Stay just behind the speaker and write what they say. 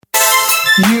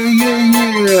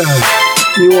Yeah.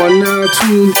 You are now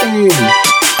tuned in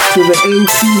to the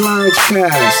AT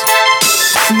Loungecast.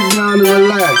 Sit down and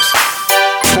relax.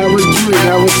 Have a drink,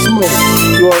 have a smoke.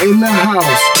 You are in the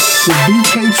house with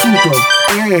BK Trooper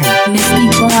and Misty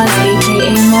Bars,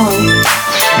 aka Mo.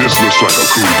 This looks like a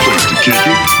cool place to kick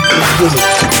it.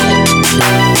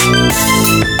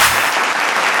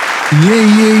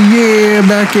 Yeah.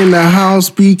 Back in the house,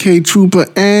 BK Trooper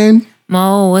and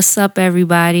Mo, what's up,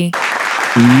 everybody?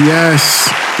 yes,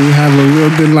 we have a real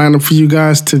good lineup for you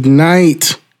guys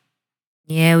tonight.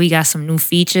 Yeah, we got some new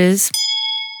features.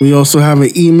 We also have an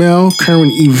email,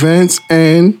 current events,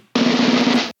 and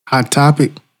hot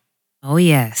topic. Oh,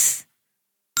 yes.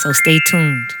 So stay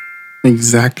tuned.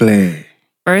 Exactly.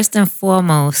 First and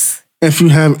foremost, If you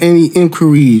have any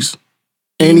inquiries,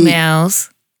 emails,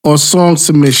 or song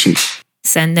submissions,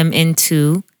 send them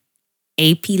into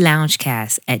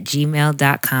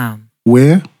aploungecast@gmail.com.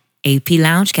 where?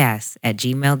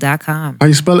 aploungecast@gmail.com. How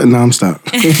you spell it? No, I'm stop.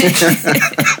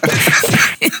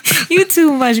 You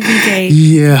too much, BK.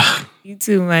 Yeah. You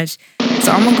too much.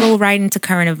 So I'm going to go right into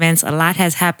current events. A lot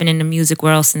has happened in the music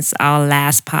world since our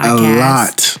last podcast. A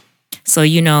lot. So,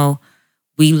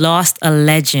 we lost a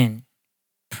legend.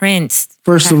 Prince.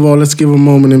 First of all, let's give a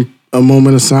moment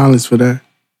of silence for that.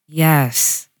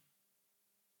 Yes.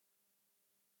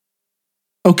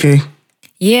 Okay.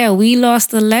 Yeah, we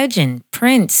lost a legend.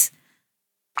 Prince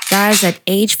dies at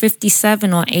age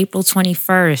 57 on April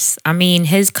 21st. I mean,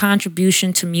 his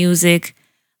contribution to music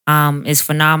is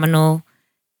phenomenal.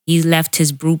 He left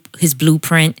his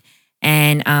blueprint,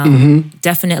 and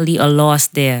definitely a loss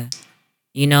there.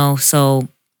 So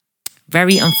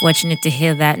very unfortunate to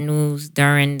hear that news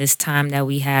during this time that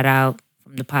we had out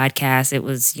from the podcast. It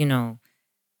was, it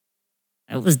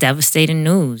was devastating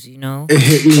news, It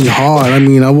hit me hard. I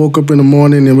mean, I woke up in the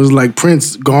morning, it was like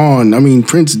Prince gone. I mean,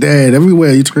 Prince dead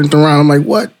everywhere. You turned around, I'm like,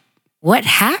 what? What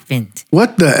happened?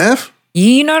 What the F?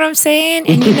 You know what I'm saying?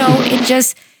 And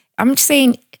I'm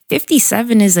saying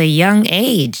 57 is a young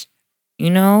age.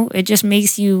 It just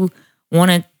makes you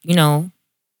want to,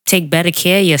 take better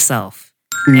care of yourself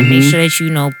and make sure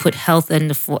that put health in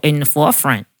the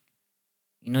forefront.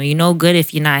 You're good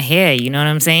if you're not here. You know what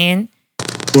I'm saying?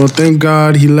 Well, thank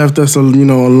God he left us a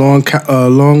long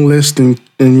list and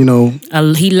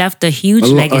he left a huge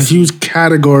legacy, a huge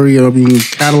category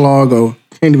catalog, or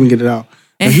can't even get it out.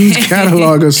 A huge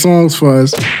catalog of songs for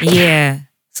us. Yeah.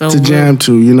 So to jam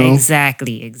to,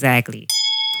 Exactly.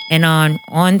 And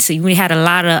on to we had a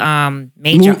lot of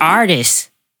major artists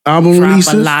album drop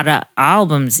releases. A lot of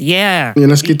albums. Yeah. Yeah,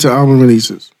 let's get to album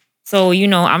releases. So,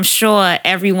 I'm sure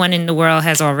everyone in the world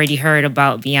has already heard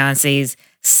about Beyonce's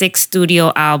 6th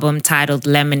studio album titled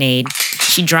Lemonade.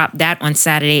 She dropped that on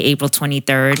Saturday, April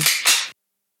 23rd.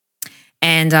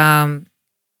 And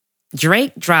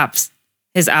Drake drops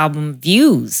his album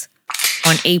Views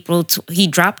on he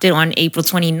dropped it on April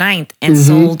 29th and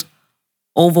sold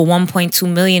over 1.2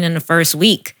 million in the first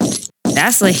week.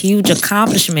 That's a huge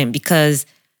accomplishment because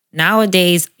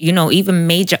nowadays, even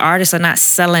major artists are not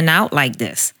selling out like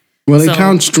this. Well, they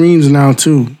count streams now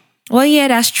too. Well, yeah,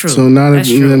 that's true. So now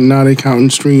they counting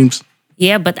streams.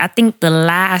 Yeah, but I think the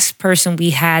last person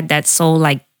we had that sold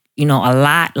a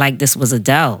lot like this was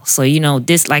Adele. So,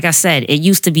 this, like I said, it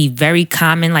used to be very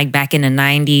common like back in the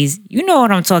 90s. You know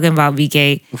what I'm talking about,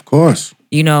 BK? Of course.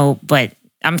 But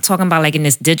I'm talking about like in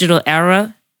this digital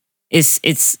era, it's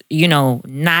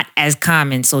not as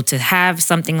common. So to have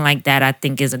something like that, I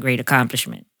think is a great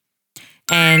accomplishment.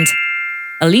 And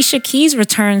Alicia Keys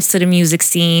returns to the music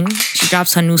scene. She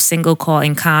drops her new single called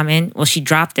In Common. Well, she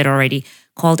dropped it already,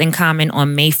 called In Common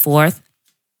on May 4th.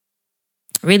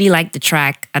 Really like the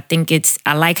track. I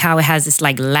like how it has this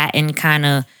like Latin kind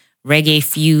of reggae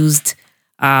fused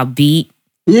beat.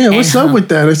 Yeah, what's up with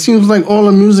that? It seems like all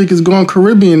the music is going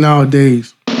Caribbean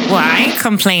nowadays. Well, I ain't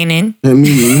complaining.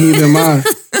 Neither am I.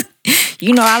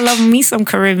 I love me some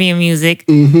Caribbean music.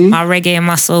 My reggae and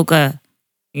my soca.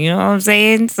 You know what I'm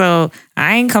saying? So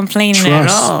I ain't complaining at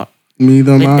all.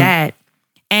 Neither am I. With that.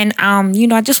 And,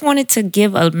 I just wanted to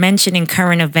give a mention in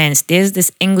current events. There's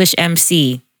this English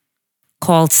MC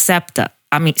called Septa.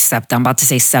 I'm about to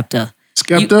say Septa.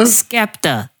 Skepta?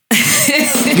 Skepta.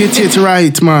 Get it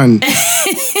right, man.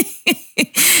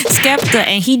 Skepta.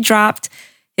 And he dropped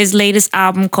his latest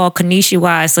album called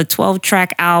Konnichiwa. It's a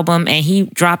 12-track album, and he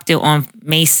dropped it on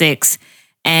May 6th.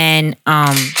 And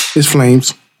it's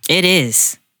flames. It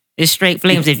is. It's straight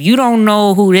flames. If you don't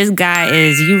know who this guy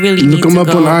is, you really need to look him up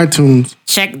on iTunes.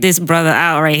 Check this brother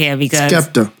out right here because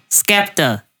Skepta.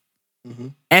 Skepta.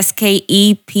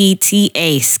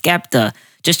 Skepta. Skepta.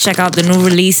 Just check out the new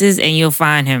releases and you'll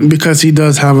find him. Because he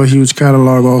does have a huge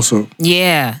catalog also.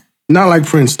 Yeah. Not like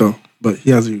Prince though, but he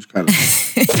has a huge catalog.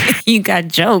 You got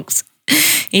jokes.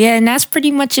 Yeah, and that's pretty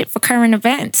much it for current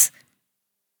events.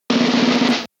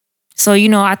 So,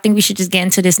 I think we should just get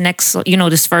into this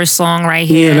this first song right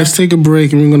here. Yeah, let's take a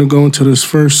break and we're going to go into this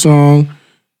first song.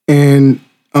 And,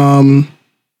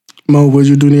 Mo, would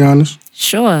you do the honors?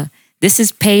 Sure. This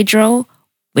is Pedro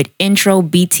with Intro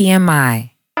BTMI.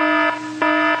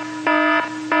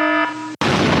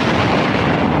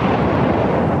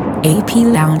 AP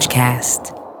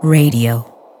Loungecast Radio.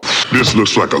 This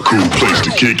looks like a cool place to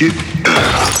kick it.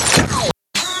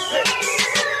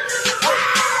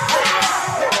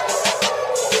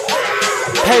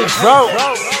 Hey, bro.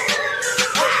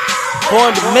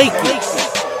 Born to make it.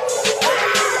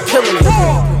 Killing it.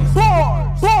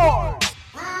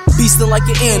 Beastin' like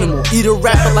an animal, eat a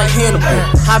rapper like Hannibal.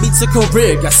 Hobby to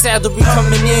career, got salary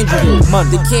coming annual.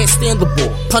 Money can't stand the ball,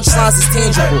 punchlines is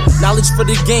tangible. Knowledge for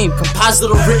the game,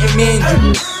 composite or written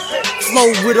manual.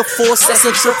 Flow with a force that's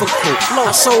centrifugal.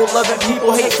 I show 11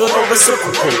 people hate for no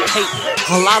reciprocal.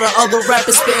 A lot of other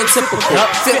rappers spitting typical.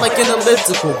 Fit like an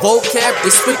elliptical, vocab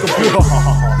despicable.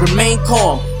 Remain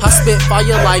calm, I spit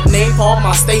fire like napalm.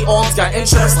 My state arms got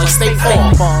insurance like State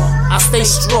Farm. I stay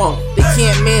strong, they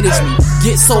can't manage me.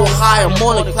 Get so high, I'm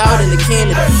on a cloud in the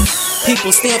canopy.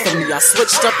 People stand for me, I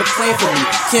switched up the plan for me.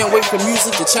 Can't wait for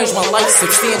music to change my life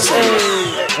substantially.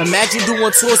 Imagine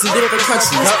doing tours in different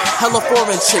countries. Hella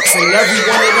foreign chicks and every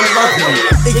one of them love me.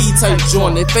 Iggy type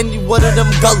joint, if any one of them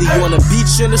gully. On a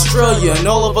beach in Australia and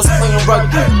all of us playing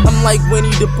rugby. I'm like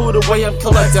Winnie the Pooh, the way I'm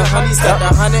collecting honeys. Got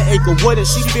the 100-acre wood and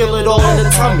she feel it all in the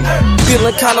tummy.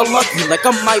 Feeling kinda lucky, like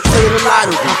I might play the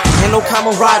lottery. Ain't no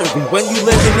camaraderie when you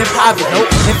living in poverty.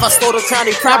 If I stole the crown,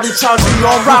 they probably charge me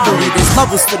on robbery. There's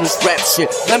levels to this rap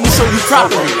shit, let me show you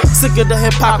properly. Sick of the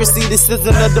hypocrisy, this isn't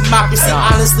a democracy.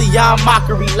 Honestly, y'all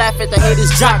mockery, laugh at the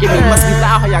haters jocking me. Must be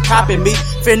loud how y'all copying me,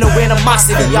 fear no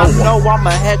animosity. Y'all know I'm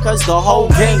ahead cause the whole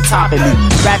gang topping me.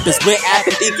 Rappers with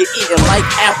apathy get eaten like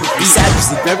Applebee.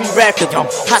 Savagely, very rapid,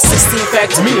 hot 16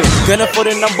 factory. Gunning for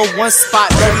the #1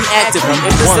 spot, very active.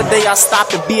 If it's a day I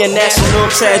stop and be a national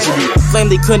tragedy. Flame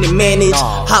they couldn't manage,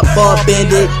 hot ball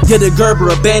bandit. Get a Gerber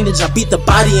a bandage, I beat the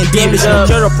body and damage. No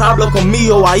quiero problem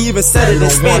conmigo, I even said it in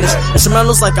Spanish.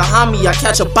 Instrumentals like a homie, I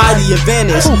catch a body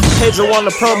advantage. Pedro on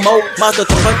the promo, Marco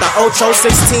 38,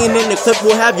 16 in the clip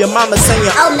will have your mama saying,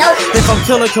 oh no. If I'm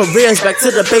killing careers, back to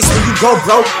the base where you go,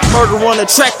 bro. Murder on the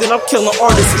track, then I'm killing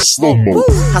artists in slow-mo.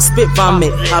 I spit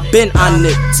vomit, I've been on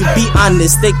it. To be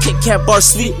honest, they Kit Kat bar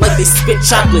sweet like they spit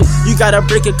chocolate. You gotta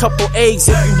break a couple eggs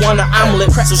if you want an omelet.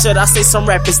 So should I say some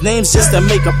rappers' names just to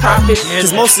make a profit?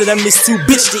 Cause most of them is too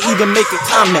bitch to even make a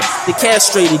comment. They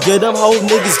castrated, get them whole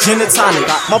niggas gin and tonic.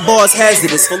 My bars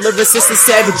hazardous for lyricists and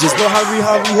savages. No hungry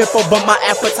hippo, but my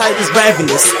appetite is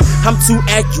ravenous. I'm too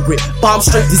accurate, bomb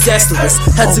straight disastrous.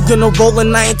 Heads are gonna roll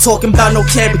and I ain't talking about no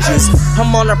cabbages.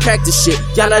 I'm on our practice shit,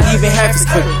 y'all not even half as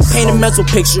quick. Paint a mental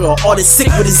picture or all this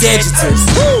sick with his adjectives.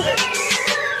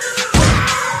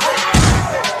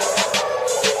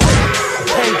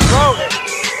 Hey bro,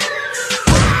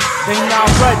 they not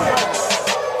ready.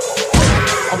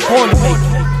 I'm born to make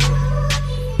it.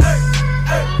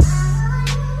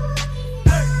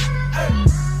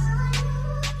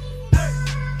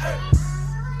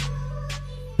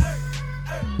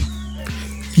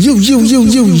 You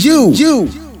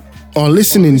are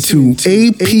listening to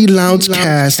AP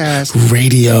Loungecast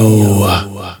Radio.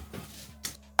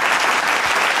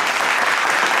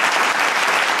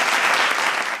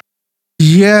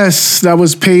 Yes, that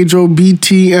was Pedro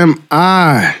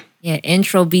BTMI. Yeah,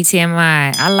 Intro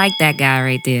BTMI. I like that guy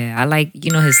right there. I like,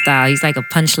 his style. He's like a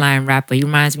punchline rapper. He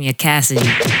reminds me of Cassidy.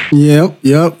 Yep.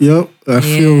 I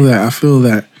feel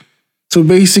that. So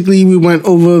basically, we went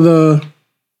over the...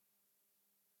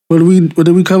 What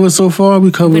did we cover so far?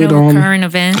 We covered current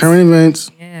events. Current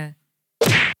events. Yeah.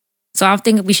 So I'm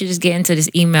thinking we should just get into this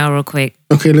email real quick.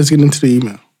 Okay, let's get into the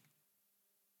email.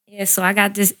 Yeah, so I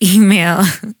got this email.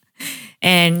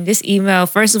 And this email,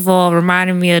 first of all,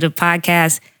 reminded me of the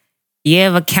podcast, Year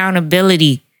of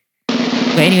Accountability.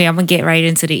 But anyway, I'm going to get right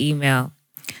into the email.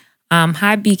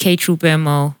 Hi, BK Trooper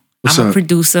MO. I'm a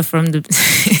producer from the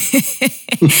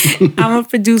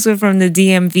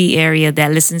DMV area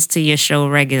that listens to your show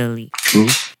regularly. Mm-hmm.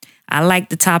 I like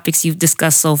the topics you've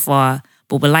discussed so far,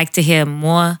 but would like to hear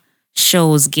more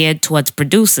shows geared towards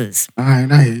producers. All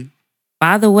right, I hear you.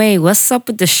 By the way, what's up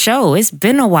with the show? It's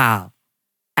been a while.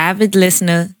 Avid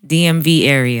listener, DMV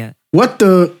area. What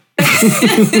the?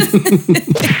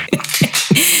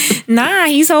 Nah,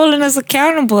 he's holding us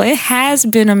accountable. It has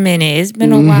been a minute. It's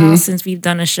been a while since we've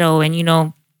done a show. And,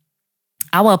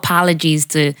 Our apologies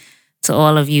to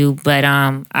all of you, but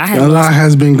I had A lot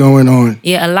has been going on.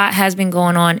 Yeah, a lot has been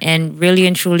going on, and really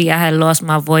and truly, I had lost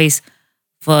my voice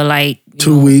for like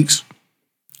 2 weeks.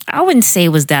 I wouldn't say it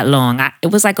was that long. It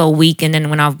was like a week, and then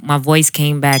when my voice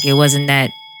came back, it wasn't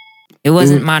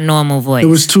my normal voice. It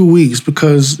was 2 weeks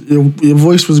because your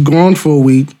voice was gone for a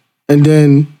week, and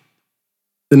then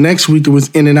the next week it was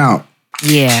in and out.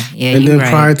 Yeah. And then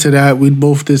prior to that, we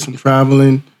both did some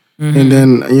traveling, and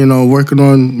then working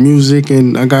on music,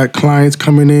 and I got clients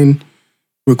coming in,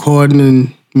 recording,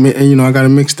 and I got to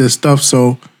mix their stuff.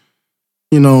 So,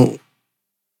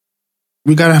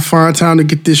 we got to find time to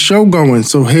get this show going.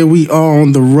 So here we are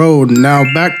on the road. Now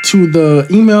back to the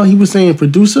email. He was saying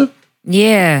producer?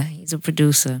 Yeah, he's a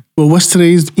producer. Well, what's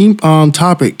today's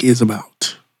topic is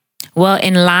about? Well,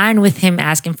 in line with him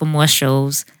asking for more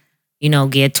shows,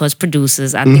 geared towards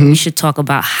producers, I think we should talk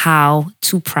about how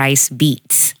to price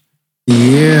beats.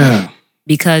 Yeah.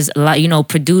 Because a lot,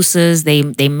 producers, they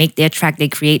make their track, they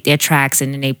create their tracks,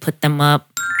 and then they put them up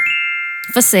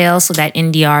for sale so that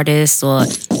indie artists or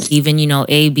even,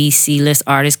 A, B, C list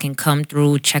artists can come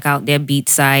through, check out their beat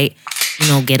site,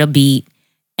 get a beat.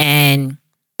 And,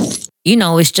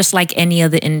 it's just like any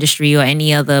other industry or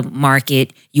any other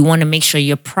market. You want to make sure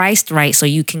you're priced right so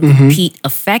you can compete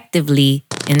effectively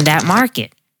in that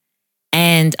market.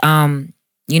 And,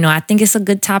 I think it's a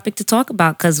good topic to talk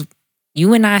about because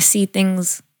you and I see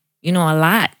things, a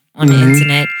lot on the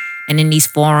internet and in these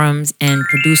forums, and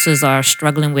producers are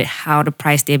struggling with how to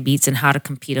price their beats and how to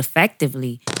compete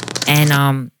effectively.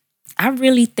 And I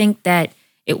really think that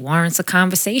it warrants a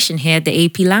conversation here at the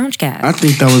AP Loungecast. I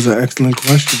think that was an excellent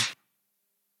question.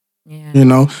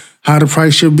 Yeah. How to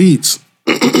price your beats.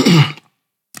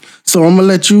 So I'm going to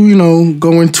let you,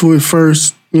 go into it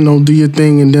first, do your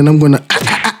thing, and then I'm going to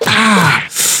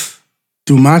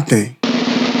do my thing.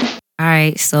 All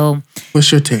right, so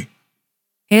what's your take?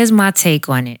 Here's my take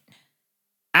on it.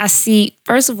 I see,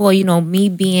 first of all, me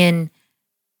being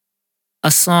a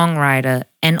songwriter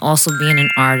and also being an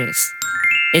artist,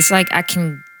 it's like I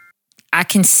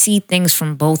can see things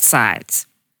from both sides.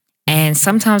 And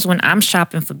sometimes when I'm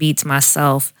shopping for beats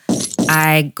myself,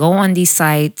 I go on these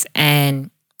sites and,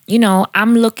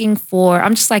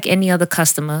 I'm just like any other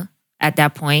customer at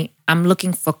that point. I'm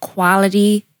looking for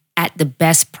quality at the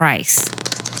best price.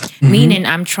 Meaning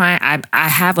I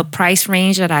have a price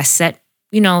range that I set,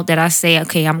 that I say,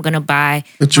 okay, I'm going to buy.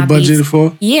 That you budgeted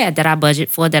for? Yeah, that I budget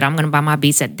for, that I'm going to buy my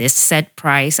beats at this set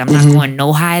price. I'm not going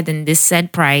no higher than this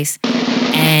set price.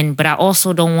 But I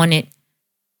also don't want it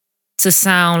to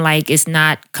sound like it's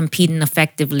not competing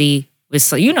effectively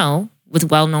with,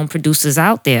 with well-known producers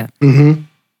out there.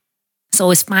 So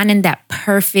it's finding that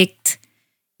perfect,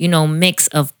 mix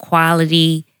of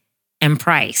quality and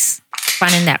price.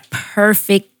 Finding that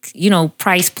perfect,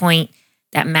 price point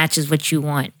that matches what you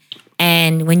want.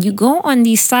 And when you go on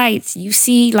these sites, you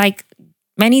see like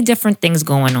many different things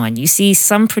going on. You see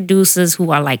some producers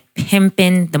who are like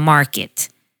pimping the market.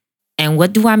 And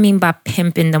what do I mean by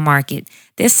pimping the market?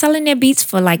 They're selling their beats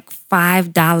for like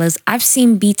 $5. I've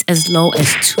seen beats as low as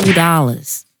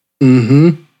 $2.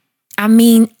 I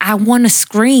mean, I want to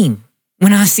scream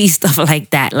when I see stuff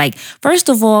like that. Like, first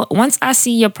of all, once I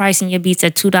see your pricing your beats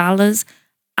at $2,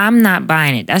 I'm not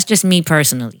buying it. That's just me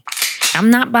personally.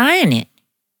 I'm not buying it.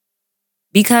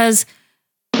 Because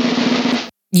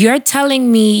you're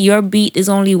telling me your beat is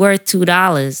only worth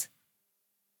 $2.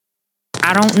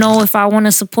 I don't know if I want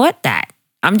to support that.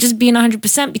 I'm just being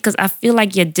 100% because I feel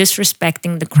like you're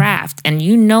disrespecting the craft. And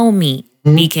you know me,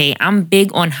 BK, I'm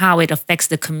big on how it affects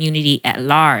the community at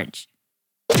large.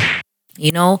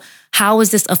 How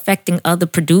is this affecting other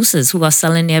producers who are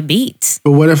selling their beats?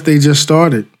 But what if they just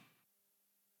started?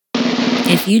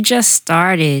 If you just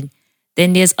started,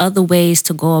 then there's other ways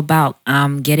to go about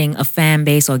getting a fan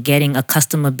base or getting a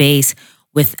customer base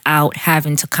without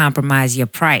having to compromise your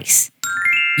price.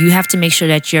 You have to make sure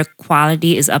that your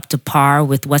quality is up to par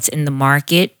with what's in the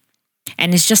market.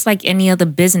 And it's just like any other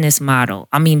business model.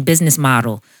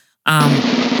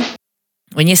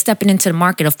 When you're stepping into the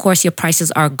market, of course, your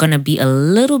prices are going to be a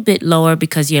little bit lower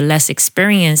because you're less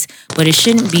experienced, but it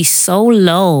shouldn't be so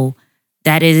low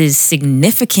that it is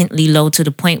significantly low to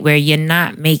the point where you're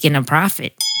not making a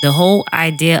profit. The whole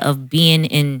idea of being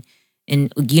in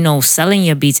selling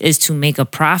your beats is to make a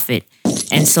profit.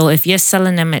 And so if you're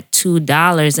selling them at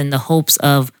 $2 in the hopes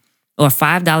of, or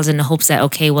 $5 in the hopes that,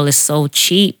 okay, well, it's so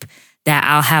cheap that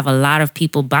I'll have a lot of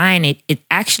people buying it, it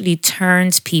actually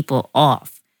turns people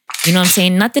off. You know what I'm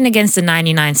saying? Nothing against the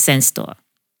 99-cent store.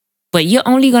 But you're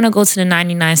only going to go to the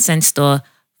 99-cent store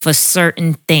for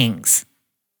certain things.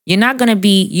 You're not going to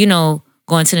be,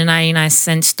 going to the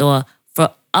 99-cent store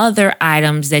for other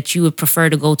items that you would prefer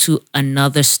to go to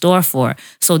another store for.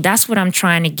 So that's what I'm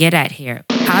trying to get at here.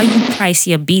 How you price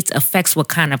your beats affects what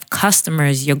kind of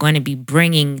customers you're going to be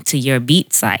bringing to your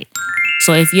beat site.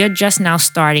 So if you're just now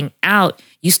starting out,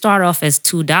 you start off as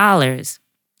 $2.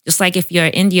 Just like if you're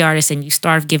an indie artist and you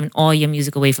start giving all your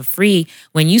music away for free,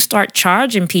 when you start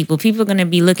charging people are going to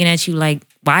be looking at you like,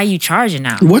 why are you charging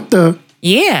now? What the?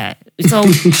 Yeah.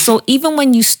 So even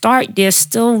when you start, there's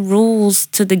still rules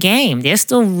to the game. There's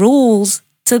still rules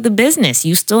to the business.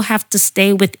 You still have to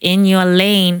stay within your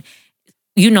lane,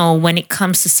 when it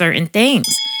comes to certain things.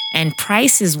 And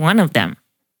price is one of them.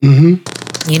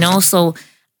 Mm-hmm. So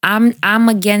I'm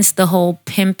against the whole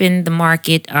pimping the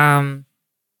market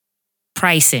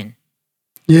pricing.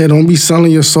 Yeah, don't be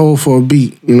selling your soul for a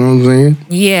beat. You know what I'm saying?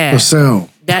 Yeah. Or sell.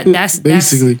 That's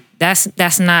basically.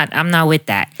 That's not. I'm not with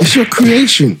that. It's your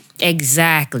creation.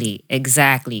 Exactly.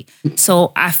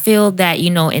 So I feel that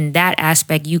in that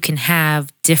aspect, you can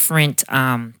have different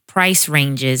price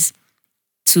ranges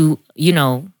to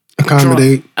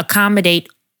accommodate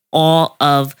all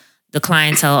of the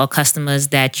clientele or customers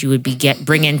that you would be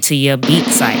bringing to your beat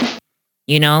site.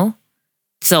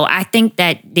 So I think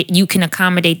that you can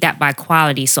accommodate that by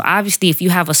quality. So obviously, if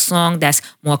you have a song that's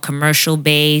more commercial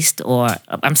based, or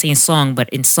I'm saying song, but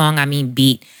in song I mean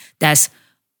beat, that's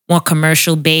more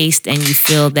commercial based, and you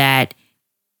feel that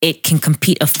it can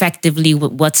compete effectively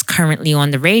with what's currently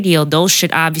on the radio, those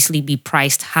should obviously be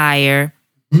priced higher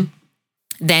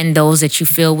than those that you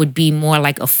feel would be more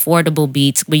like affordable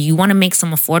beats. But you want to make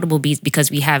some affordable beats because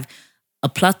we have a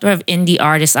plethora of indie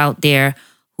artists out there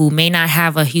who may not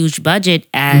have a huge budget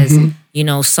as,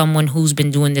 someone who's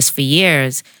been doing this for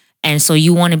years. And so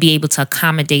you want to be able to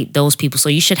accommodate those people. So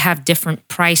you should have different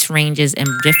price ranges and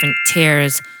different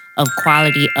tiers of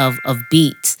quality of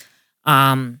beats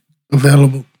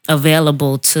available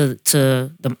to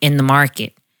the in the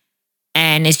market.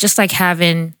 And it's just like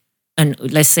having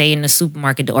let's say in the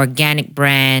supermarket, the organic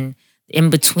brand in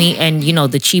between, and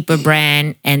the cheaper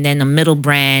brand, and then the middle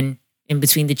brand in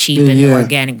between the cheap and the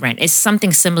organic brand. It's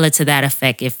something similar to that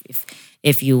effect,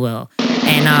 if you will.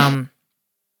 And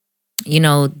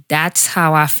that's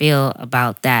how I feel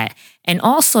about that. And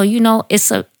also,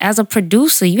 as a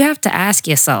producer, you have to ask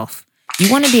yourself, you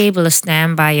want to be able to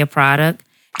stand by your product,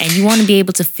 and you want to be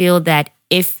able to feel that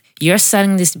if you're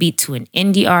selling this beat to an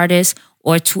indie artist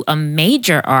or to a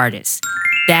major artist,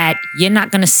 that you're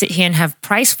not going to sit here and have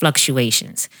price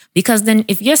fluctuations. Because then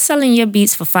if you're selling your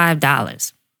beats for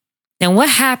 $5, then what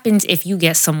happens if you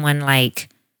get someone like,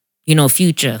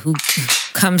 Future, who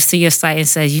comes to your site and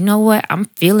says, you know what, I'm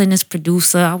feeling this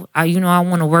producer. I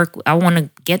want to work. I want to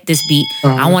get this beat.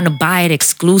 I want to buy it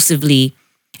exclusively.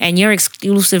 And your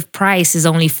exclusive price is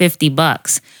only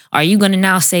 $50. Are you going to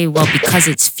now say, well, because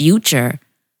it's Future,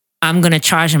 I'm going to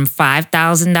charge him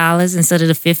 $5,000 instead of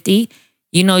the $50?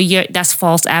 That's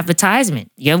false advertisement.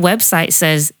 Your website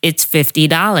says it's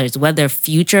 $50, whether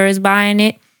Future is buying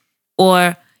it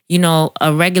or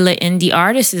a regular indie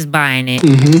artist is buying it.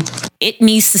 It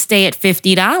needs to stay at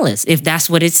 $50 if that's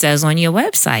what it says on your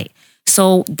website.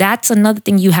 So that's another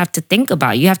thing you have to think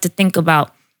about. You have to think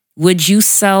about, would you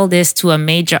sell this to a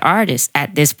major artist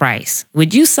at this price?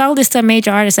 Would you sell this to a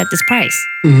major artist at this price?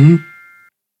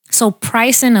 So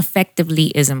pricing effectively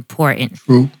is important.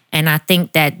 And I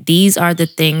think that these are the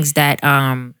things that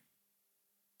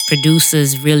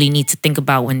producers really need to think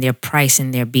about when they're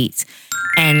pricing their beats.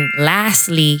 And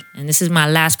lastly, and this is my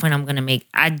last point I'm going to make,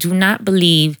 I do not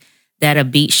believe that a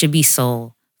beat should be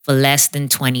sold for less than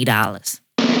 $20.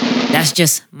 That's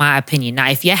just my opinion. Now,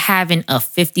 if you're having a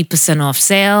 50% off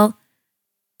sale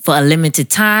for a limited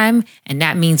time, and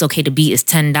that means, okay, the beat is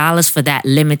 $10 for that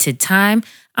limited time,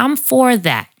 I'm for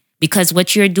that. Because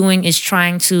what you're doing is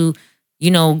trying to,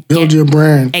 build your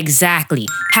brand. Exactly.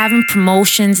 Having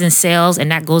promotions and sales,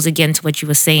 and that goes again to what you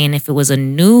were saying, if it was a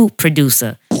new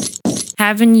producer.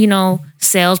 Having,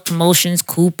 sales, promotions,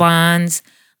 coupons,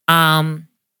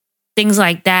 things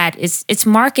like that. It's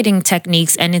marketing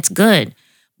techniques and it's good.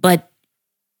 But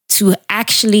to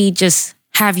actually just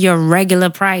have your regular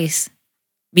price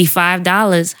be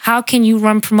 $5, how can you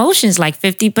run promotions like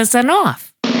 50%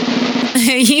 off?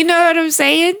 You know what I'm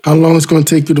saying? How long it's going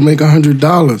to take you to make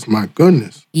 $100? My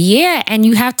goodness. Yeah, and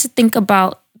you have to think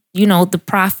about, the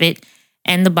profit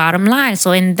and the bottom line.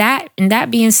 So in that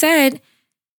being said,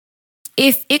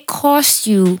 if it costs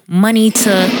you money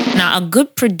now a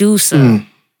good producer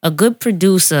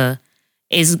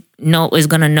is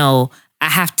gonna know, I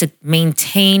have to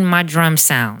maintain my drum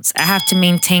sounds. I have to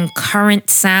maintain current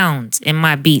sounds in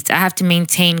my beats. I have to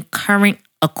maintain current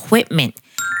equipment,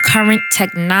 current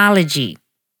technology.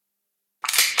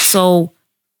 So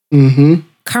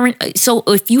current. So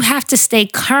if you have to stay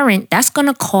current, that's going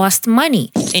to cost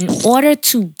money in order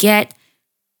to get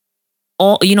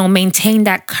maintain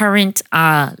that current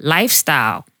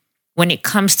lifestyle when it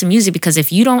comes to music. Because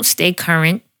if you don't stay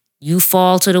current, you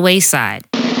fall to the wayside.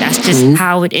 That's just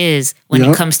how it is when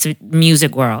it comes to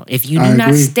music world. If you do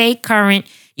not stay current,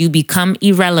 you become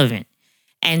irrelevant.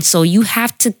 And so you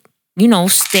have to,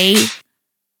 stay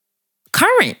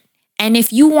current. And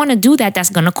if you want to do that, that's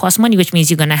going to cost money, which means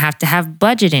you're going to have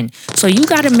budgeting. So you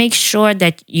got to make sure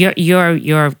that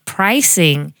your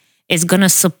pricing is going to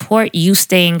support you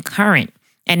staying current.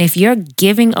 And if you're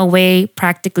giving away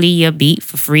practically your beat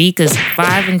for free, because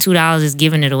 $5 and $2 is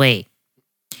giving it away,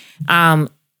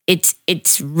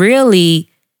 it's really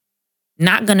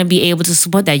not going to be able to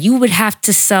support that. You would have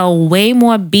to sell way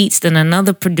more beats than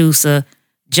another producer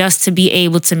just to be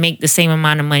able to make the same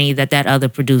amount of money that other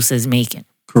producer is making.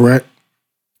 Correct.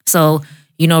 So,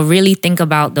 really think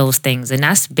about those things. And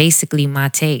that's basically my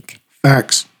take.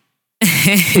 Facts.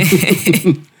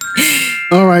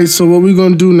 All right, so what we're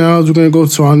going to do now is we're going to go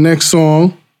to our next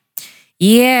song.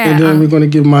 Yeah. And then we're going to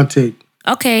give my take.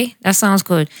 Okay, that sounds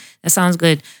good.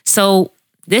 So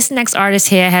this next artist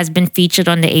here has been featured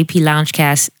on the AP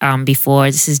Loungecast before.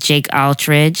 This is Jake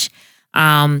Altridge,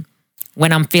 When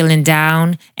I'm Feeling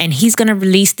Down. And he's going to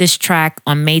release this track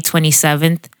on May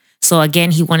 27th. So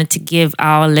again, he wanted to give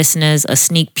our listeners a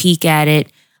sneak peek at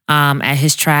it, at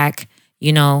his track.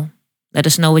 Let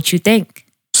us know what you think.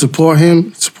 Support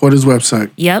him, support his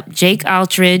website. Yep, Jake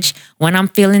Altridge, When I'm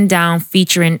Feeling Down,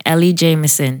 featuring Ellie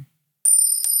Jameson.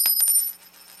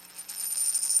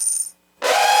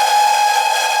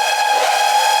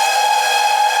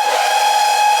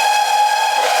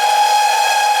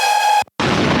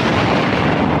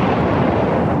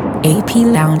 AP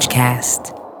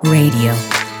Loungecast Radio.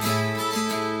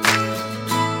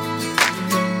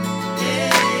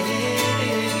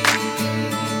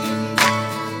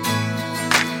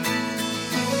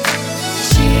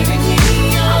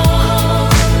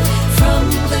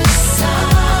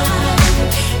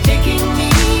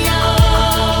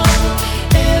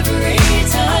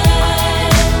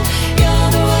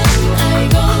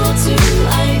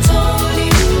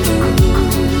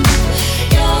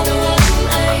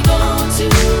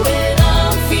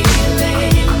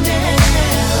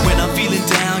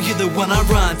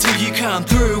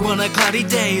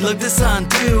 Look the sun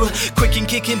do, quick and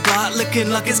kicking butt, looking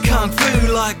like it's kung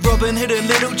fu. Like Robin Hood and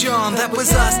Little John, that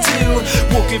was us too.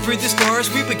 Walking through this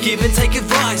forest, we would give and take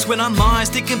advice. When our minds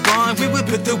did combine, we would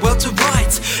put the world to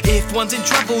rights. If one's in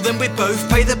trouble, then we'd both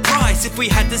pay the price. If we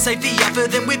had to save the other,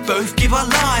 then we'd both give our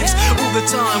lives. All the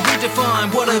time we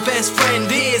define what a best friend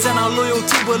is, and our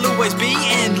loyalty will always be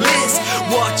endless.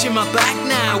 Watching my back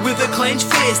now with a clenched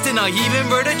fist, and I even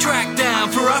wrote a track down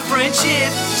for our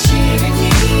friendship. Cheering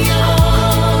me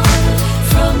on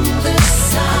from the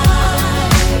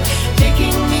side,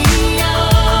 picking me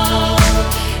up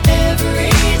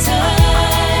every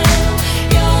time.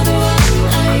 You're the one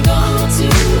I go to,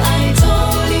 I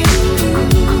told you.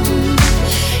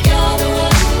 You're the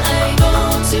one I go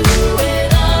to when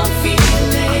I'm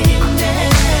feeling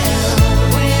down.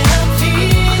 When I'm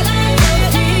feeling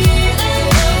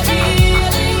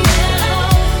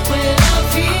down. When I'm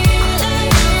feeling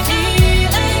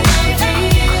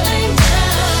down.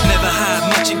 Never had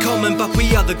much in common, but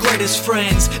we are the greatest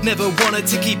friends. Never wanted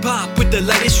to keep up with the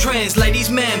latest trends. Ladies,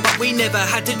 men, but we never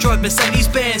had to drive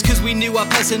Mercedes-Benz, cause we knew our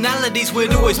personalities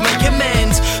would always make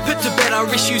amends. Put to bed, our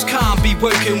issues can't be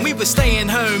woken. We were staying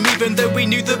home, even though we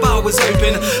knew the bar was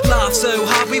open. Laughed so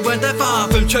hard, we weren't that far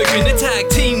from choking. A tag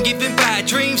team giving bad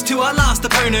dreams to our last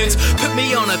opponents. Put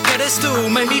me on a pedestal,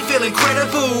 made me feel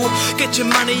incredible. Get your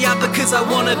money up because I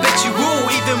wanna bet you all.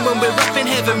 Even when we're up in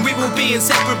heaven, we will be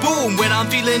inseparable. When I'm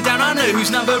feeling down, I know whose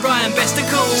number I am best to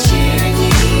call. Cheering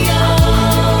me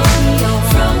on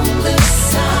from the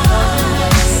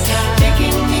side,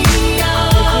 picking me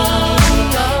up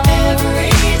every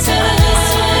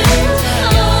time.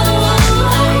 You're the one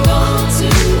I go to,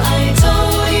 I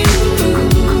told you.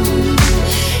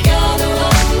 You're the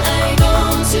one I go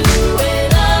to when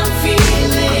I'm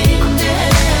feeling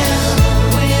down.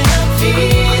 When I'm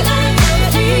feeling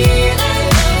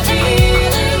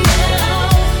down.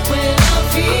 When I'm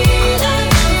feeling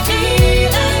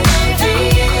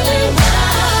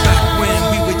Back when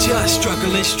we were just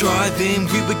struggling, striving,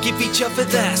 we would give each other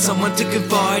that someone to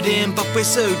confide in. But we're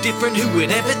so different, who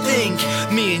would ever think?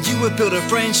 Me and you would build a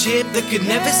friendship that could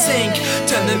never sink.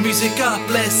 Turn the music up,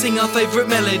 let's sing our favorite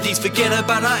melodies. Forget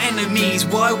about our enemies,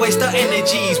 why waste our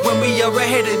energies? When we are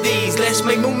ahead of these, let's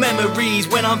make more memories.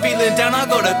 When I'm feeling down, I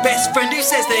got a best friend who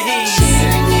says that he's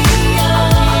cheering me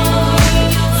on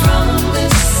from the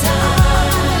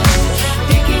side.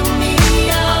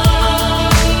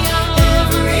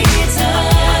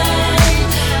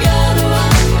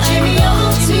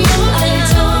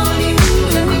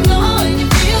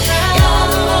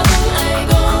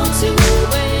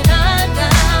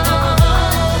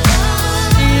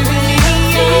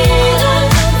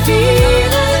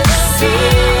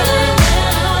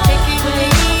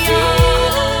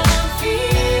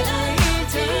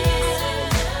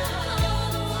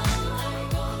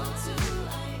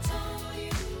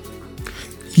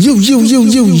 You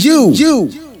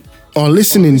are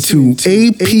listening to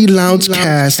AP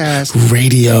Loungecast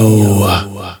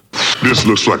Radio. This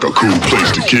looks like a cool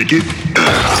place to kick it.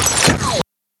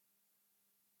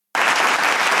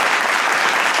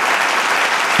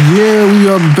 Yeah, we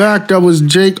are back. That was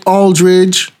Jake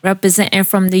Aldridge. Representing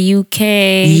from the UK.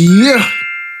 Yeah.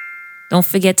 Don't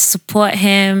forget to support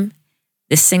him.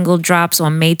 The single drops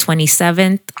on May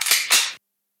 27th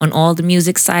on all the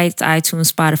music sites,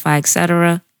 iTunes, Spotify,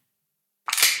 etc.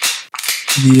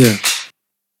 Yeah.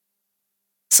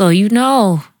 So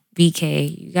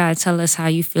BK, you gotta tell us how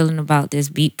you feeling about this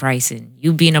beat pricing.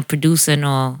 You being a producer and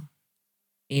all,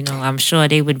 I'm sure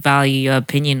they would value your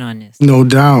opinion on this. No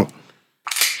doubt.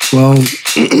 Well,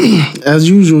 as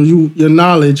usual, your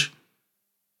knowledge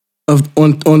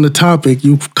on the topic,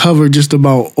 you cover just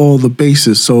about all the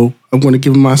bases. So I'm going to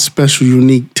give my special,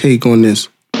 unique take on this.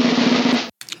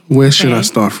 Where should I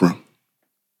start from?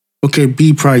 Okay,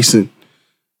 beat pricing.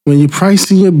 When you're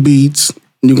pricing your beats,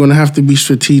 you're going to have to be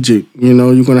strategic. You're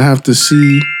going to have to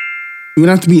you're going to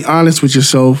have to be honest with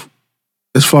yourself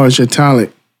as far as your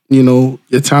talent, your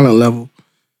talent level.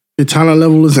 Your talent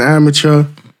level is amateur,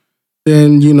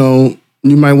 then, you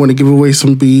might want to give away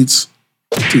some beats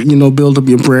to, build up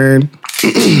your brand.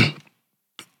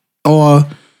 Or,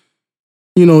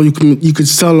 you could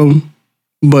sell them,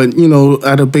 but,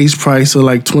 at a base price of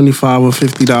like $25 or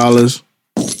 $50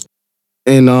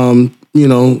 and,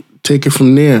 take it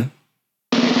from there,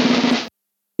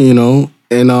 and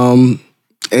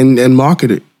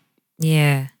market it.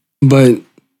 Yeah. But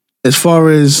as far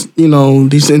as,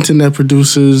 these internet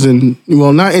producers and,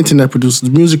 not internet producers,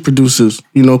 music producers,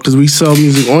 because we sell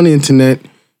music on the internet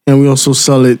and we also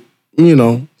sell it,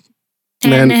 hand to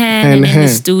hand in the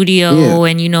studio. Yeah.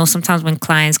 And, sometimes when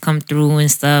clients come through and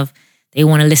stuff, they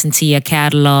want to listen to your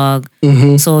catalog.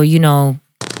 Mm-hmm. So,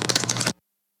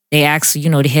 they ask,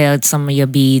 to hear some of your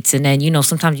beats. And then,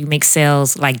 sometimes you make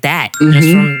sales like that just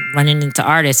from running into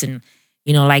artists. And,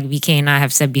 like BK and I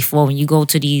have said before, when you go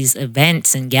to these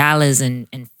events and galas and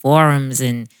forums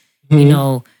and,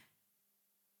 you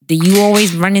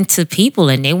always run into people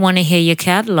and they want to hear your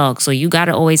catalog. So you got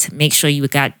to always make sure you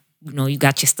got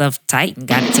your stuff tight and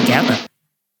got it together.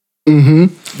 Mm-hmm.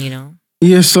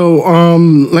 Yeah, so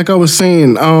like I was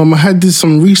saying, I had did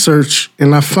some research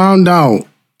and I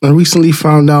recently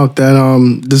found out that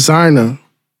Designer,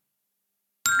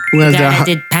 who has that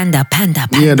did Panda.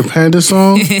 Yeah, the Panda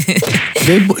song.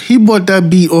 He bought that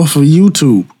beat off of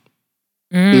YouTube.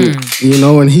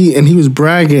 And he was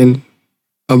bragging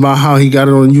about how he got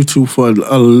it on YouTube for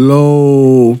a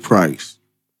low price.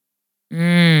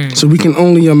 So we can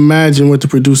only imagine what the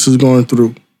producer's going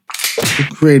through who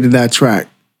created that track.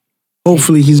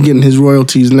 Hopefully he's getting his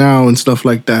royalties now and stuff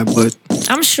like that. But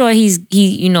I'm sure they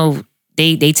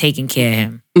taking care of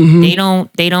him. They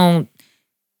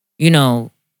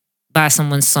don't buy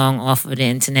someone's song off of the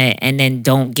internet and then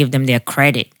don't give them their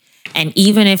credit. And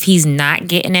even if he's not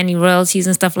getting any royalties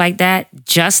and stuff like that,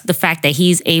 just the fact that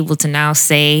he's able to now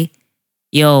say,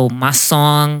 yo, my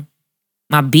song,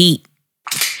 my beat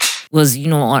was,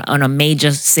 on a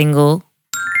major single.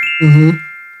 And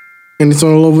it's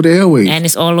all over the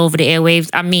airwaves.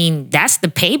 I mean, that's the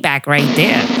payback right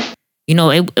there.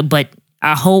 But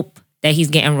I hope that he's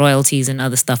getting royalties and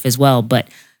other stuff as well. But,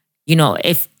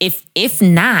 if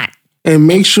not. And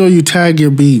make sure you tag your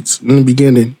beats in the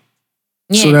beginning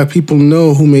so that people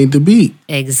know who made the beat.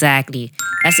 Exactly.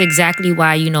 That's exactly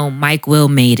why, Mike Will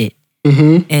made it.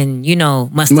 And,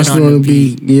 Mustard on the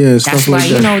Beat. Yeah, that's stuff why,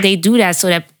 like that. They do that so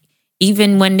that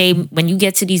even when you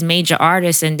get to these major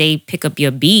artists and they pick up your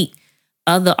beat,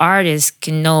 other artists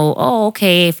can know, oh,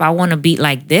 okay, if I want a beat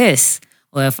like this,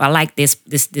 or if I like this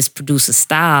producer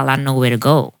style, I know where to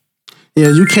go. Yeah,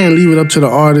 you can't leave it up to the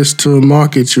artist to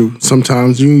market you.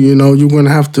 Sometimes you're going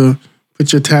to have to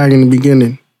put your tag in the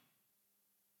beginning.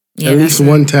 Yeah, at least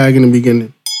one tag in the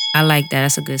beginning. I like that.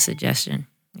 That's a good suggestion.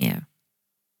 Yeah.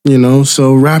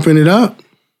 So wrapping it up.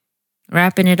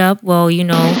 Well,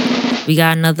 we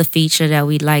got another feature that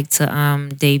we'd like to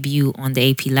debut on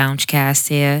the AP Loungecast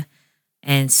here.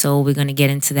 And so we're going to get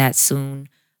into that soon.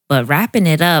 But wrapping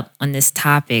it up on this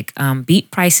topic,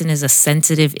 beat pricing is a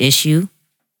sensitive issue.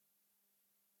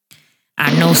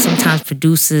 I know sometimes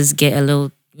producers get a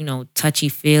little,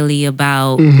 touchy-feely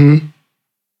about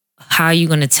how you're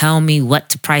going to tell me what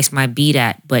to price my beat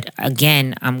at. But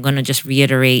again, I'm going to just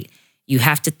reiterate, you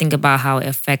have to think about how it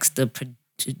affects the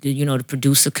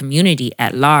producer community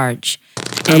at large.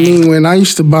 I mean, when I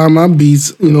used to buy my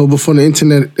beats, before the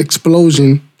internet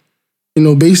explosion,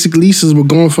 basic leases were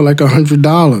going for like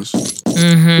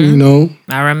 $100.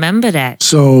 I remember that.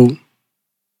 So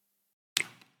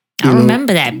I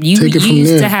remember that. You take it from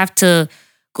used there. to have to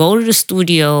go to the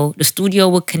studio. The studio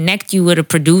would connect you with a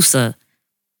producer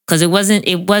because it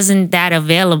wasn't that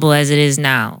available as it is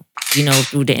now,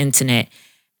 through the internet.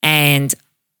 And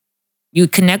you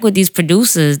connect with these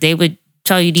producers, they would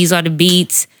tell you these are the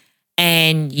beats,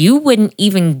 and you wouldn't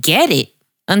even get it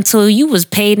until you was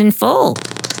paid in full.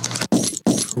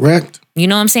 Correct. You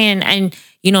know what I'm saying? And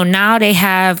now they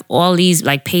have all these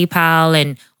like PayPal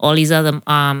and all these other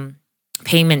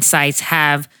payment sites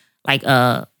have like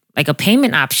a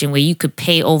payment option where you could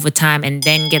pay over time and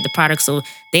then get the product. So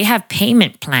they have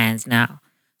payment plans now.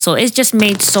 So it's just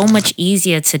made so much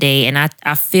easier today. And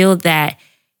I feel that,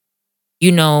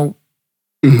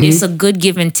 it's a good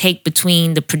give and take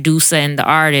between the producer and the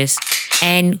artist.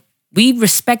 And we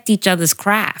respect each other's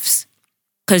crafts.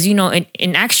 Because,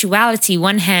 in actuality,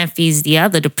 one hand feeds the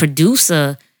other. The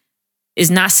producer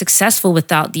is not successful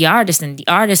without the artist, and the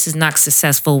artist is not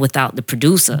successful without the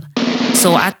producer.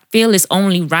 So I feel it's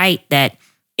only right that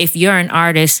if you're an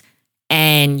artist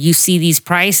and you see these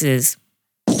prices,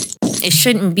 it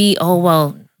shouldn't be,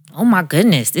 oh my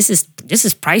goodness, this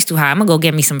is priced too high. I'm gonna go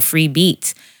get me some free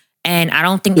beats. And I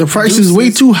don't think Your price is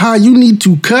way too high. You need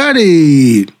to cut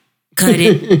it. Cut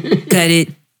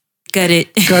it.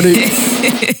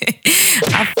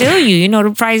 I feel you.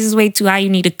 The price is way too high. You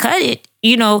need to cut it.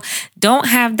 Don't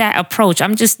have that approach.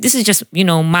 This is just,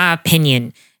 my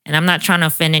opinion. And I'm not trying to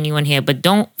offend anyone here, but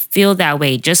don't feel that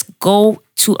way. Just go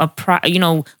to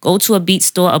go to a beat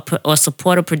store or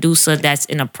support a producer that's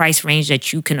in a price range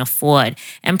that you can afford.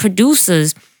 And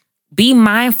producers, be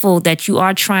mindful that you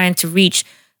are trying to reach,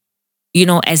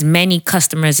 as many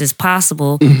customers as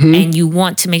possible. And you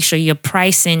want to make sure you're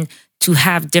pricing to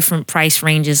have different price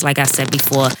ranges, like I said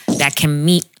before, that can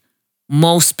meet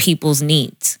most people's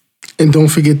needs. And don't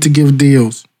forget to give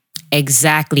deals.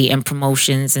 Exactly. And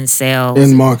promotions and sales.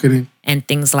 And marketing. And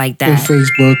things like And that.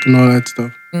 Facebook and all that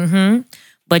stuff.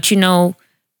 But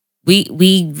we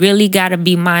really got to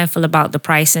be mindful about the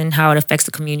pricing, how it affects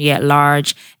the community at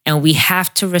large. And we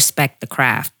have to respect the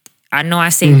craft. I know I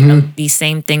say these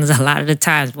same things a lot of the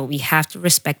times, but we have to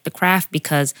respect the craft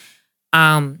because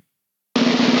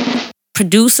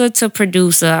producer to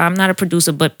producer, I'm not a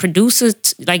producer, but producer,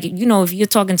 if you're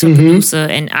talking to a producer,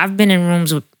 and I've been in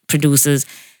rooms with producers,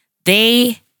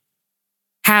 they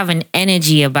have an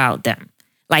energy about them.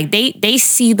 Like they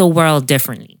see the world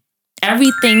differently.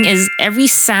 Every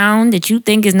sound that you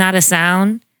think is not a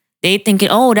sound, they thinking,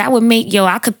 oh, that would make,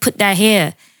 I could put that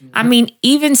here. I mean,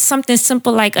 even something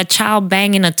simple like a child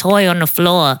banging a toy on the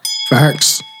floor.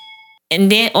 Facts.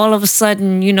 And then all of a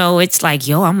sudden, it's like,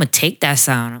 I'm going to take that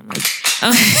sound. I'm like,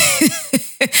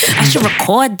 I should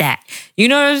record that. You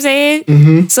know what I'm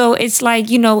saying? So it's like,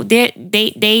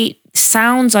 they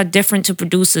sounds are different to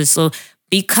producers. So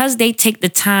because they take the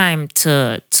time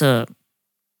to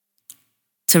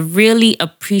really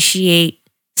appreciate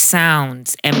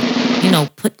sounds and,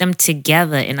 put them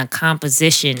together in a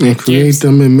composition. And create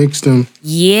them and mix them.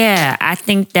 Yeah, I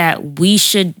think that we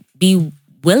should be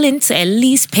willing to at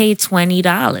least pay $20,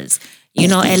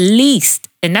 at least.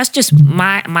 And that's just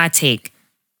my take.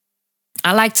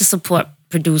 I like to support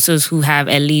producers who have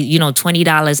at least,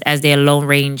 $20 as their low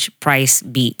range price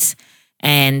beats.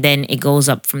 And then it goes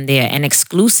up from there. And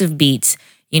exclusive beats,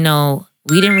 we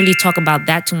didn't really talk about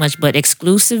that too much, but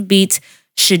exclusive beats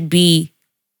should be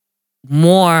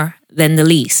more than the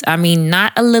least. I mean,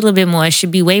 not a little bit more. It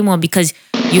should be way more because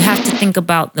you have to think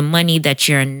about the money that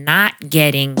you're not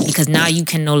getting because now you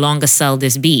can no longer sell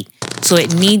this beat. So there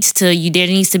needs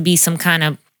to be some kind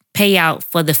of payout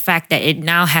for the fact that it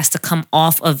now has to come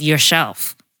off of your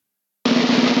shelf.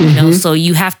 So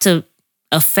you have to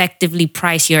effectively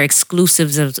price your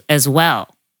exclusives as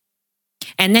well.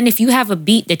 And then if you have a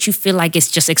beat that you feel like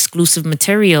it's just exclusive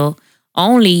material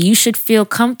only, you should feel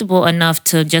comfortable enough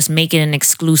to just make it an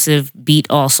exclusive beat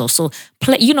also. So,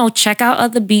 check out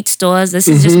other beat stores. This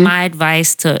is just my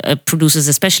advice to producers,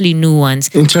 especially new ones.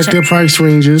 And check their price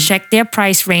ranges. Check their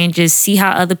price ranges. See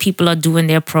how other people are doing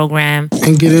their program.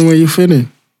 And get in where you fit in.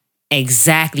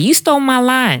 Exactly. You stole my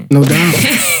line. No doubt.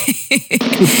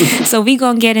 So we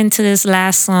going to get into this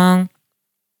last song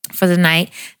for the night.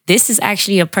 This is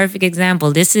actually a perfect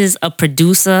example. This is a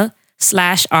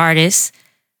producer/artist.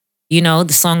 The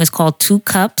song is called 2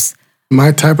 Cups.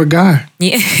 My type of guy.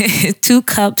 Yeah, 2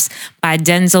 Cups by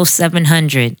Denzel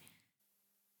 700.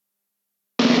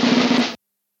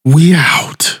 We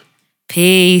out.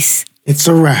 Peace. It's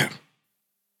a wrap.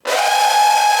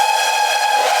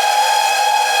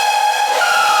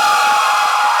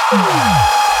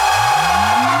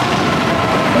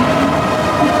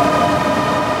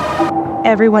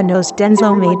 Everyone knows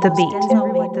Denzel made the beat.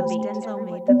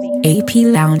 AP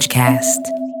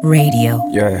Loungecast Radio.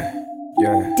 Yeah.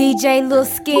 DJ Lil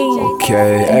Scheme.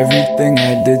 Okay, everything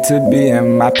I did to be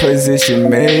in my position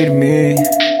made me.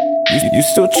 You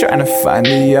still trying to find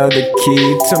the other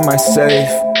key to my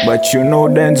safe, but you know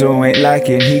Denzel ain't like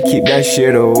it, he keep that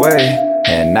shit away.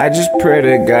 And I just pray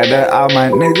to God that all my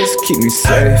niggas keep me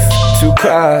safe. 2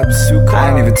 cops, I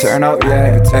ain't even turn up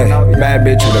yet. Hey, bad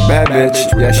bitch with a bad bitch,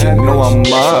 yeah, she know I'm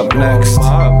up next.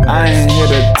 I ain't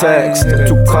hit a text,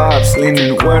 2 cops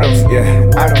leaning with them, yeah.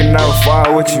 I can never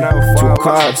fall with you. 2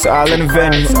 cops all in the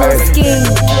venue, hey.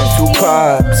 2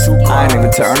 cops, I ain't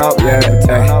even turn up yet.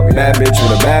 Hey, bad bitch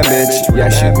with a bad bitch, yeah,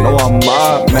 she know I'm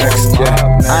up next,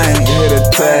 yeah. I ain't hit a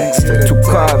text, 2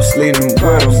 cops leaning with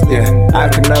them, yeah. I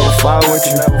can never fall with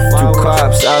you. 2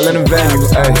 cops all in the venue,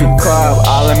 ay. 2 cops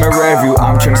all in my review.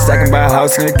 I'm tryna stack and buy a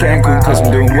house in Cancun, cause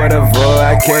I'm doing whatever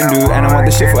I can do. And I want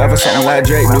this shit forever, something like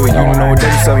Drake do. You know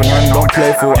that 700 don't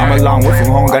play for. I'm a long way from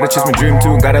home, gotta chase my dream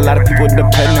too. Got a lot of people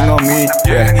depending on me,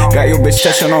 yeah. Got your bitch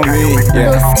touching on me,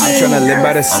 yeah. I'm tryna live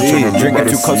by the sea, drinking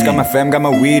 2 cups, got my fam, got my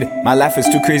weed. My life is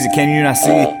too crazy, can you not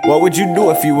see? What would you do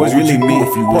if you was really me?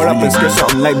 Pull up and skirt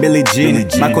something like Billie Jean.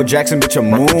 Michael Jackson, bitch, I'm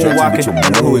moonwalking. I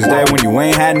know who was there when you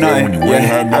ain't had nothing,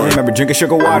 yeah. I remember drinking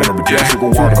sugar water, 2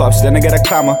 cups, then I get a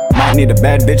comma. Might need a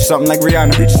bad bitch, something like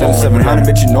Rihanna. 700,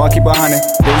 bitch, you know I keep 100.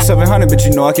 700, bitch,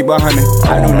 you know I keep 100.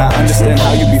 I do not understand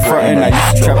how you be frontin'. I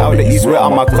used to trap out the east with all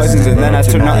my cousins, and then I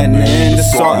turn nothing into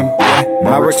something. Yeah,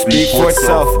 my work speak for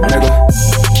itself, nigga.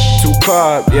 2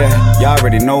 carb, yeah, y'all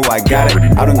already know I got it.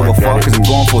 I don't give a fuck cause I'm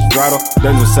going full throttle.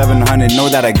 Done with 700, know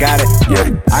that I got it, yeah.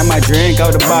 I might drink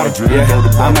out the bottle, yeah.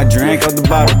 I might drink out the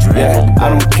bottle, yeah. I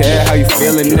don't care how you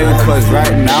feeling, nigga, cause right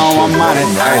now I'm on it,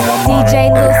 ayy. DJ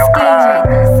Lil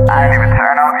Scheme. I ain't even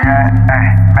turn up yet,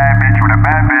 ayy. Bad bitch with a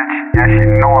bad bitch, yeah,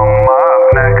 she know I'm up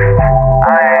next.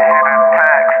 I ain't hit a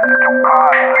text, 2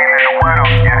 cars, leaning the window,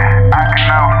 yeah. I can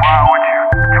never fall with you,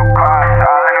 2 cars,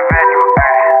 all in the venue,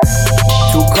 ayy.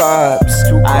 2 cops,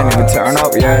 I ain't even turn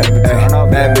up yet, ay.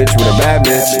 Bad bitch with a bad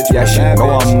bitch, yeah, she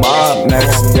know I'm up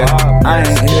next, yeah. I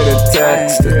ain't hit a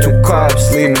text, 2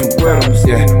 cops leaning with them,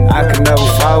 yeah. I can never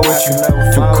fall with you,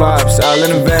 2 cops all in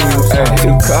the venue, ay.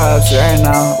 2 cops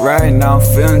right now,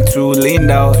 feeling too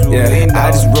leaned out, yeah.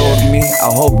 I just rolled me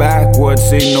a whole backwards,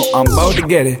 so you know I'm about to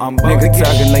get it. Nigga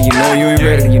talking like you know you ain't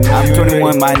ready. I'm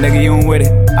 21, my nigga, you ain't with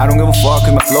it. I don't give a fuck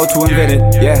cause my flow too invented,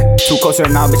 yeah. 2 coats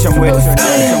right now, bitch, I'm with it,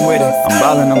 I'm with it. I'm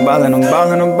ballin',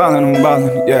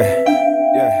 yeah.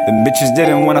 Them bitches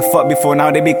didn't wanna fuck before,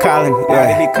 now they be calling,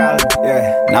 yeah.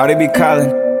 Now they be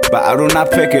calling, but I do not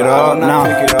pick it up now.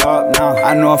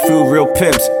 I know a few real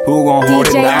pimps who gon' hold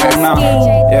it down now,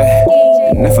 yeah.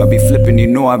 And if I be flipping, you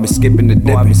know I be skipping the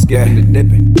dipping.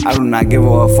 I do not give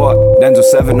a fuck. Denzel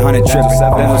 700 trips,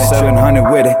 Denzel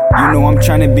 700 with it. You know I'm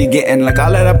tryna be getting like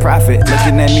all of that profit.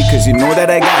 Looking at me cause you know that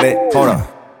I got it. Hold on,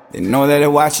 they know that they're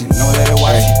watching,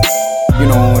 You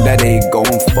know that they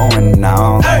going for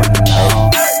now.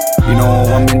 You know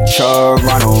I'm in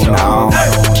Toronto now,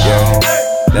 yeah.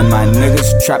 Then my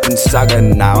niggas trapping Saga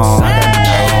now.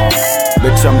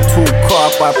 Bitch, I'm 2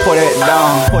 cop, I put it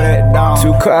down.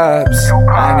 2 cops,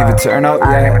 I ain't even turn up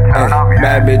yet. Ay,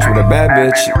 bad bitch with a bad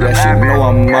bitch, yeah, she know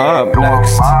I'm up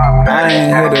next. I ain't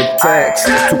hit a text,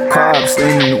 2 cops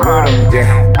leaning with them,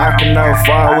 yeah. I can never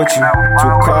fall with you, 2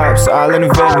 cops all in the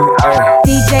venue, ay.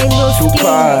 DJ Lil 2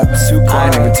 cops, I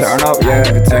ain't even turn up yet.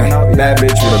 Ay, bad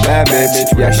bitch with a bad bitch,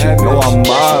 yeah, she know I'm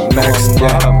up next,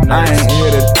 yeah. I ain't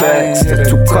hit a text,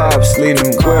 2 cops leaning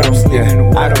with them, yeah.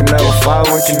 I can never fall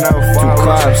with you, 2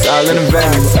 cops all in the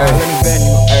venue, ayy.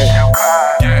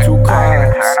 2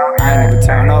 cops, I ain't even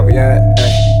turn up yet,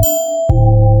 ayy.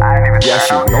 Yeah,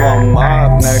 she know I'm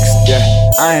up next, yeah.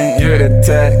 I ain't hit a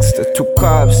text, 2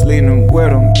 cops leaning with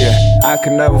them, yeah. I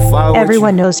can never fall with you.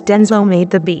 Everyone knows Denzel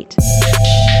made the beat.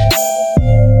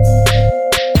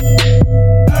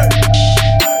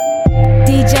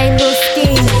 DJ Lil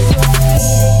Scheme.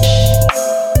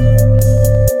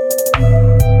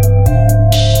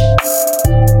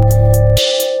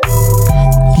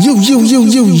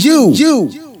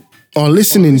 You are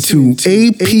listening to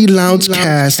AP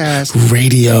Loungecast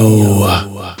Radio.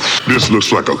 This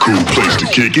looks like a cool place to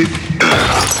kick it.